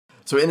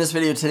So in this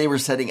video today, we're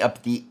setting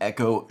up the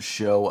Echo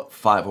Show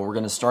 5. What we're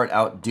going to start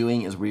out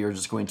doing is we are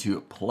just going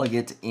to plug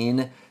it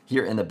in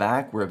here in the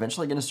back. We're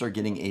eventually going to start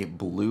getting a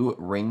blue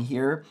ring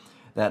here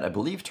that I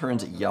believe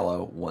turns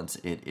yellow once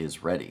it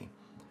is ready.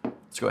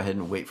 Let's go ahead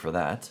and wait for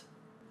that.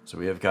 So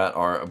we have got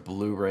our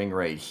blue ring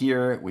right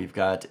here. We've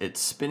got it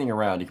spinning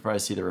around. You can probably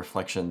see the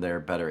reflection there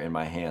better in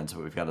my hands,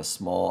 but we've got a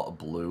small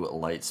blue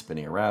light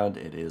spinning around.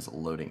 It is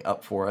loading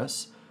up for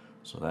us.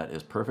 So that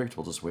is perfect.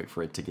 We'll just wait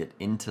for it to get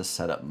into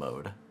setup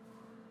mode.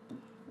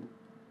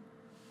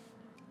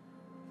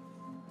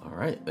 All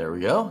right, there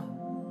we go.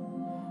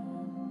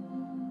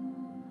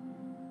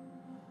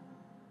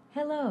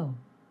 Hello.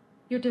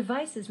 Your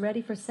device is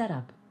ready for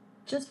setup.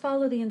 Just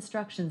follow the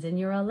instructions in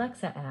your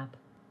Alexa app.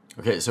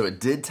 Okay, so it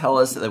did tell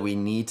us that we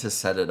need to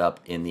set it up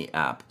in the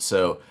app.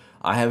 So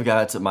I have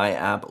got my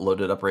app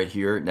loaded up right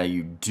here. Now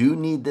you do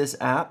need this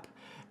app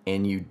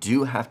and you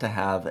do have to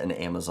have an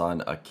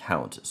Amazon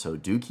account. So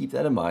do keep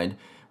that in mind.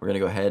 We're gonna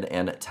go ahead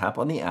and tap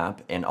on the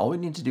app, and all we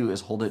need to do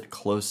is hold it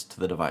close to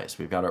the device.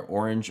 We've got our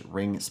orange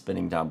ring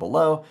spinning down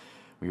below.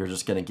 We are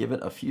just gonna give it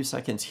a few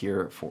seconds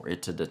here for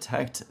it to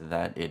detect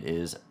that it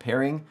is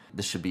pairing.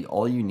 This should be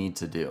all you need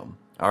to do.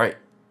 All right,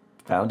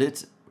 found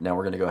it. Now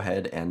we're gonna go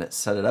ahead and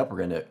set it up. We're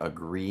gonna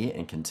agree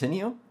and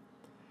continue.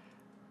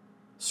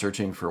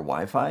 Searching for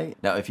Wi-Fi.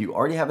 Now, if you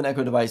already have an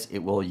Echo device, it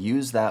will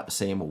use that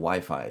same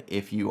Wi-Fi.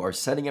 If you are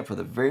setting it for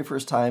the very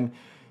first time,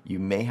 you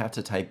may have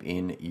to type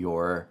in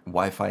your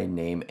Wi-Fi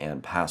name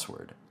and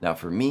password. Now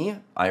for me,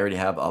 I already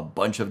have a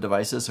bunch of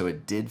devices, so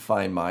it did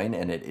find mine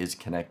and it is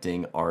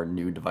connecting our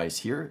new device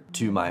here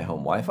to my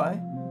home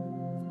Wi-Fi.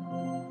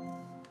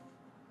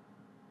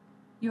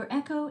 Your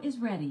Echo is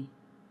ready.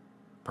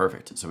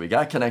 Perfect, so we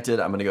got connected.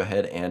 I'm gonna go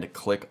ahead and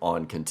click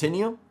on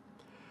continue.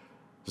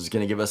 This is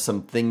gonna give us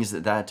some things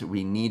that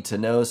we need to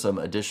know, some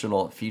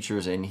additional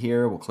features in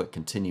here. We'll click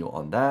continue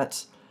on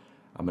that.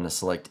 I'm gonna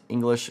select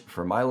English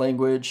for my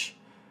language.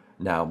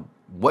 Now,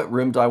 what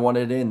room do I want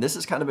it in? This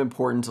is kind of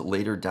important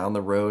later down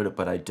the road,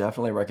 but I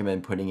definitely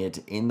recommend putting it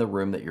in the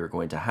room that you're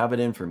going to have it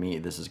in. For me,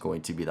 this is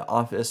going to be the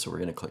office, so we're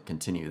gonna click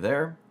continue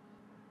there.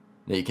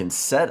 Now you can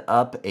set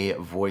up a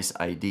voice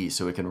ID,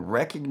 so it can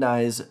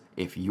recognize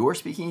if you're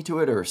speaking to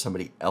it or if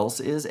somebody else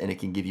is, and it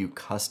can give you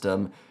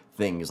custom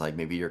things like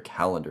maybe your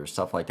calendar,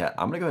 stuff like that.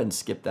 I'm gonna go ahead and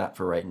skip that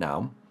for right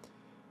now.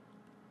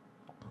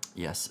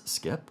 Yes,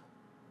 skip.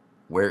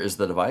 Where is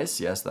the device?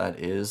 Yes, that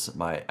is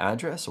my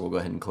address. So we'll go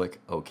ahead and click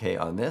OK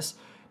on this.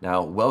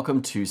 Now,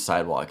 welcome to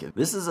Sidewalk.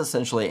 This is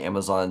essentially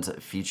Amazon's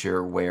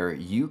feature where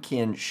you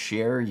can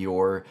share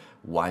your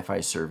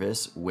Wi-Fi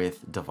service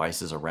with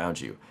devices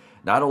around you.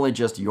 Not only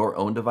just your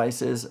own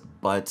devices,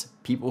 but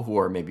people who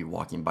are maybe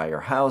walking by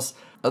your house,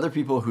 other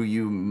people who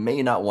you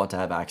may not want to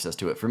have access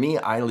to it. For me,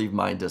 I leave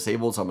mine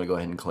disabled, so I'm gonna go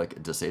ahead and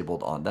click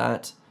disabled on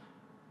that.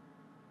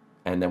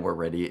 And then we're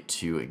ready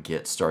to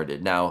get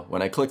started. Now,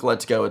 when I click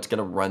let's go, it's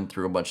gonna run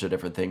through a bunch of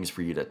different things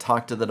for you to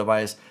talk to the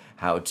device,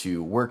 how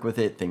to work with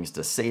it, things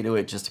to say to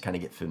it, just to kind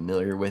of get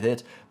familiar with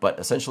it. But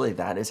essentially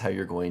that is how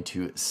you're going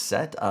to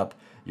set up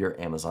your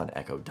Amazon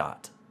Echo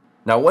Dot.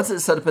 Now, once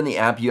it's set up in the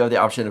app, you have the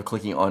option of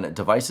clicking on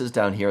devices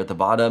down here at the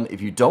bottom.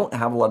 If you don't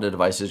have a lot of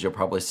devices, you'll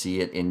probably see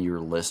it in your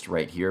list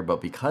right here.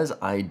 But because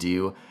I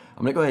do,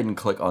 I'm gonna go ahead and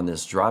click on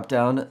this drop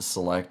down,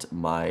 select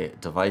my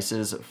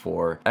devices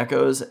for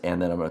Echoes,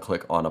 and then I'm gonna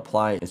click on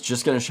apply. It's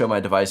just gonna show my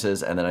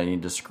devices, and then I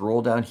need to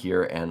scroll down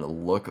here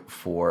and look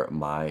for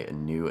my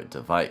new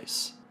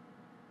device.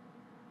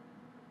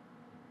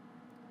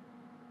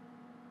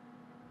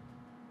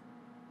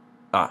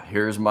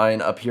 Here's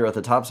mine up here at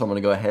the top, so I'm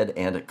gonna go ahead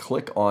and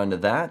click on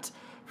that.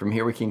 From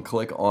here, we can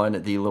click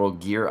on the little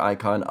gear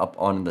icon up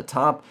on the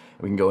top.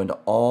 We can go into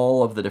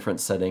all of the different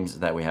settings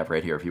that we have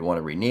right here. If you want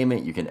to rename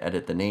it, you can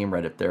edit the name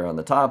right up there on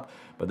the top,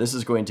 but this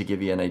is going to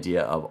give you an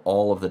idea of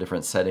all of the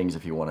different settings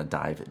if you want to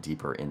dive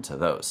deeper into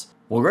those.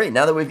 Well, great.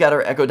 Now that we've got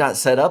our Echo Dot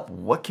set up,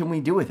 what can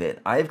we do with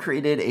it? I've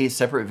created a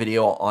separate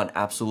video on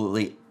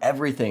absolutely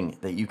everything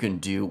that you can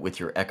do with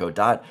your Echo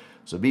Dot,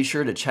 so be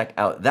sure to check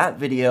out that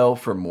video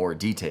for more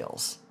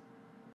details.